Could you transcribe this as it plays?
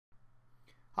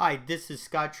Hi, this is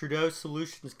Scott Trudeau,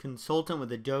 Solutions Consultant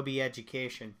with Adobe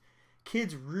Education.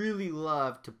 Kids really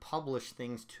love to publish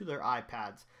things to their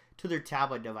iPads, to their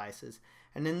tablet devices.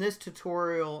 And in this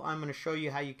tutorial, I'm going to show you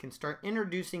how you can start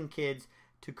introducing kids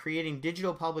to creating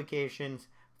digital publications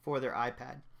for their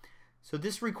iPad. So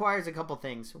this requires a couple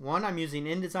things. One, I'm using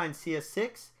InDesign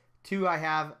CS6. Two, I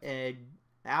have an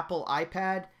Apple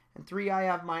iPad. And three, I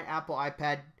have my Apple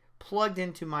iPad plugged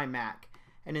into my Mac.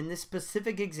 And in this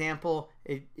specific example,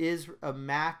 it is a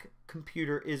Mac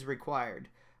computer is required.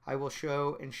 I will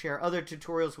show and share other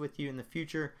tutorials with you in the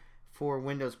future for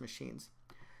Windows machines.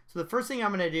 So the first thing I'm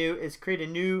going to do is create a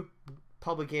new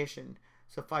publication.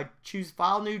 So if I choose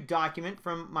File, New Document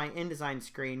from my InDesign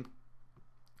screen,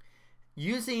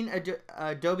 using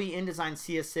Adobe InDesign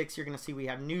CS6, you're going to see we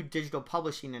have new digital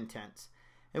publishing intents.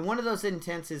 And one of those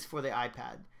intents is for the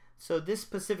iPad. So this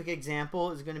specific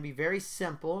example is going to be very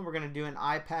simple. We're going to do an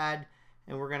iPad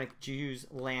and we're going to choose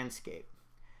landscape.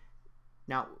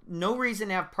 Now, no reason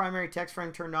to have primary text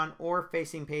frame turned on or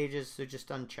facing pages, so just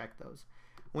uncheck those.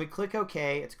 When we click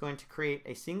OK, it's going to create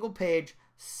a single page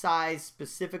size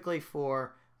specifically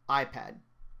for iPad.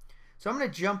 So I'm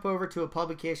going to jump over to a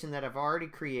publication that I've already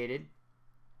created.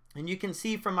 And you can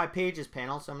see from my Pages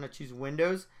panel, so I'm going to choose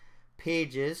Windows,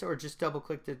 Pages, or just double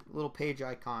click the little page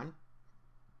icon,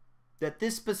 that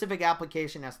this specific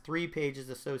application has 3 pages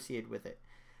associated with it.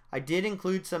 I did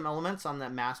include some elements on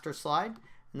that master slide,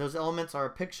 and those elements are a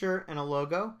picture and a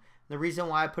logo. The reason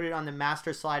why I put it on the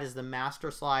master slide is the master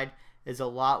slide is a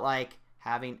lot like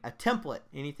having a template.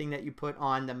 Anything that you put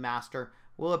on the master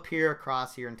will appear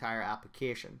across your entire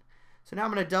application. So now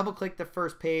I'm going to double click the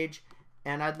first page,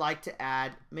 and I'd like to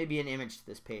add maybe an image to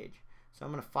this page. So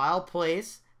I'm going to File,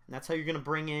 Place, and that's how you're going to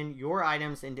bring in your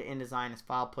items into InDesign, is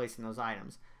file placing those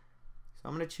items. So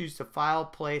I'm going to choose to file,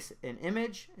 place an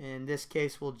image. In this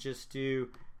case, we'll just do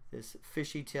this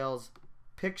Fishy Tails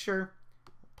picture.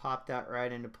 Pop that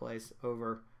right into place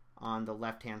over on the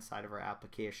left-hand side of our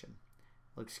application.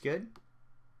 Looks good.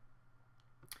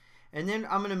 And then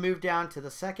I'm going to move down to the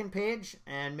second page,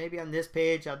 and maybe on this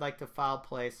page I'd like to file,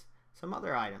 place some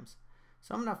other items.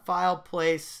 So I'm going to file,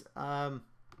 place, we'll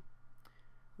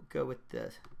go with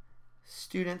the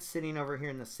student sitting over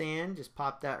here in the sand. Just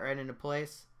pop that right into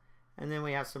place. And then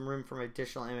we have some room for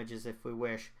additional images if we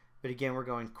wish. But again, we're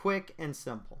going quick and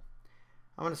simple.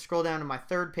 I'm going to scroll down to my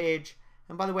third page.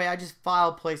 And by the way, I just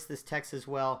file place this text as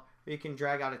well. You can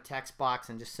drag out a text box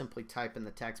and just simply type in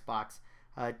the text box.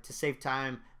 To save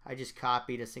time, I just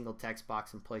copied a single text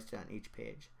box and placed it on each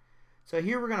page. So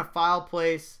here we're going to file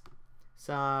place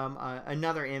some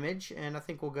another image. And I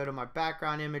think we'll go to my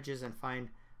background images and find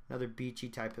another beachy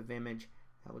type of image.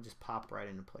 That will just pop right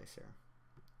into place there.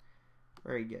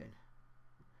 Very good.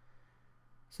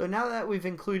 So now that we've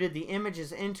included the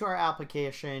images into our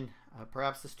application,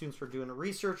 perhaps the students were doing a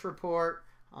research report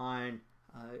on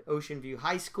Ocean View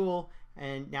High School,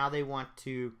 and now they want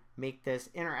to make this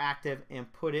interactive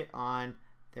and put it on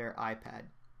their iPad.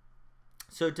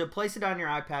 So to place it on your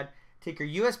iPad, take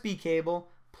your USB cable,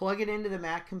 plug it into the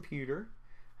Mac computer,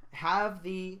 have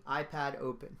the iPad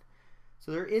open.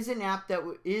 So there is an app that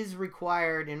is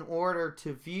required in order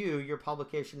to view your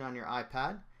publication on your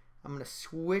iPad. I'm going to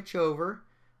switch over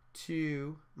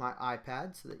to my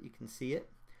iPad so that you can see it.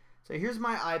 So here's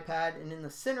my iPad, and in the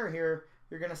center here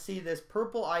you're going to see this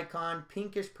purple icon,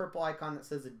 pinkish purple icon that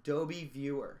says Adobe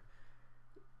Viewer.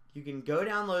 You can go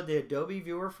download the Adobe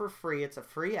Viewer for free. It's a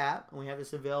free app, and we have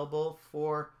this available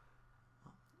for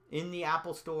in the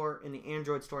Apple Store, in the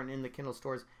Android Store, and in the Kindle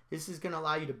stores. This is going to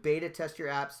allow you to beta test your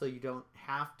apps so you don't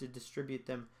have to distribute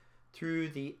them through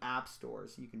the app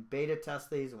stores. You can beta test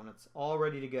these, and when it's all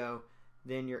ready to go,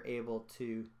 then you're able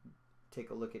to take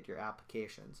a look at your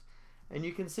applications. And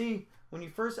you can see when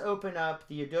you first open up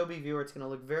the Adobe Viewer, it's going to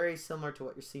look very similar to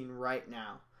what you're seeing right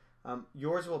now.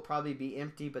 Yours will probably be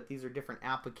empty, but these are different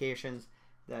applications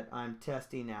that I'm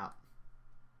testing out.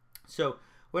 So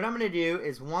what I'm going to do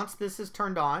is, once this is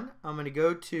turned on, I'm going to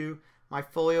go to my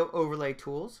Folio overlay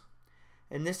tools,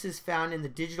 and this is found in the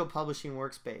digital publishing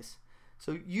workspace.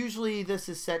 So usually this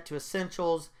is set to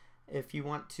essentials. If you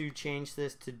want to change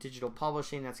this to digital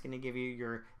publishing, that's going to give you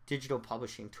your digital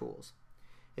publishing tools.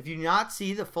 If you do not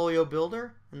see the Folio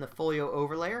builder and the Folio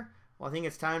overlayer, well, I think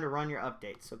it's time to run your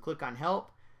updates. So click on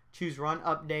Help, choose Run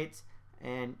Updates,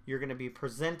 and you're going to be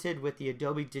presented with the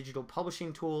Adobe Digital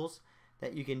Publishing tools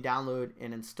that you can download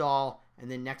and install. And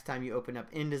then next time you open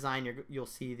up InDesign, you'll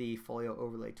see the Folio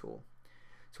overlay tool.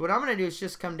 So what I'm going to do is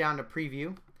just come down to Preview,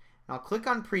 and I'll click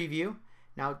on Preview.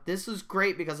 Now this is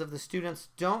great because if the students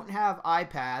don't have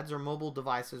iPads or mobile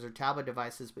devices or tablet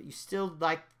devices, but you still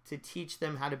like to teach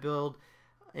them how to build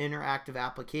interactive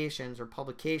applications or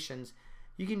publications,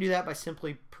 you can do that by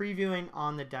simply previewing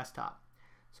on the desktop.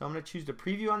 So I'm going to choose to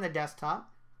preview on the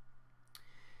desktop.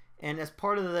 And as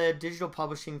part of the digital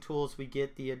publishing tools, we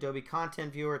get the Adobe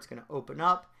Content Viewer. It's going to open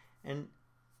up and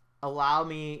allow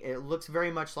me, it looks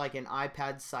very much like an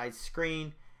iPad size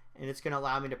screen, and it's going to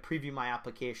allow me to preview my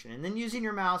application. And then using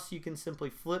your mouse, you can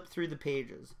simply flip through the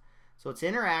pages. So it's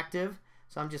interactive,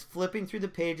 so I'm just flipping through the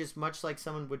pages much like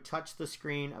someone would touch the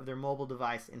screen of their mobile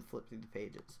device and flip through the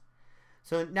pages.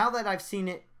 So now that I've seen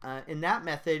it in that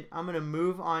method, I'm going to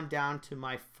move on down to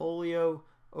my Folio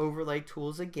overlay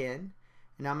tools again,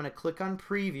 and I'm going to click on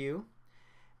preview.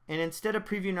 And instead of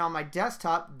previewing on my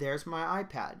desktop, there's my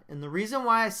iPad. And the reason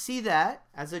why I see that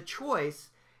as a choice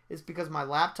is because my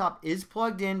laptop is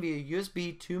plugged in via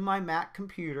USB to my Mac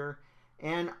computer,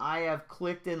 and I have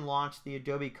clicked and launched the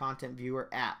Adobe Content Viewer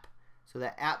app. So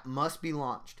that app must be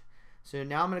launched. So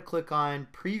now I'm going to click on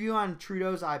Preview on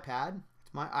Trudeau's iPad.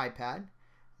 It's my iPad.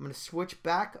 I'm going to switch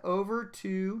back over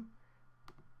to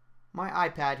my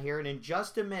iPad here, and in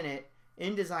just a minute,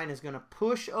 InDesign is going to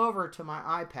push over to my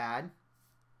iPad.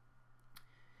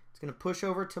 It's going to push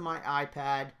over to my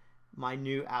iPad my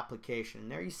new application.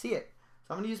 And there you see it.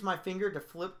 So I'm going to use my finger to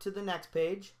flip to the next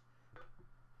page.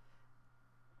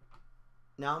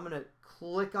 Now I'm going to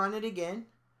click on it again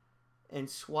and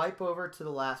swipe over to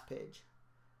the last page.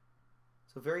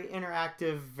 So very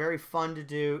interactive, very fun to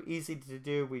do, easy to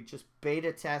do. We just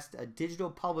beta test a digital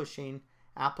publishing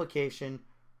application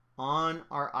on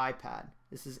our iPad.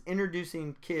 This is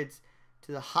introducing kids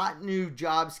to the hot new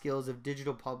job skills of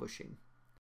digital publishing.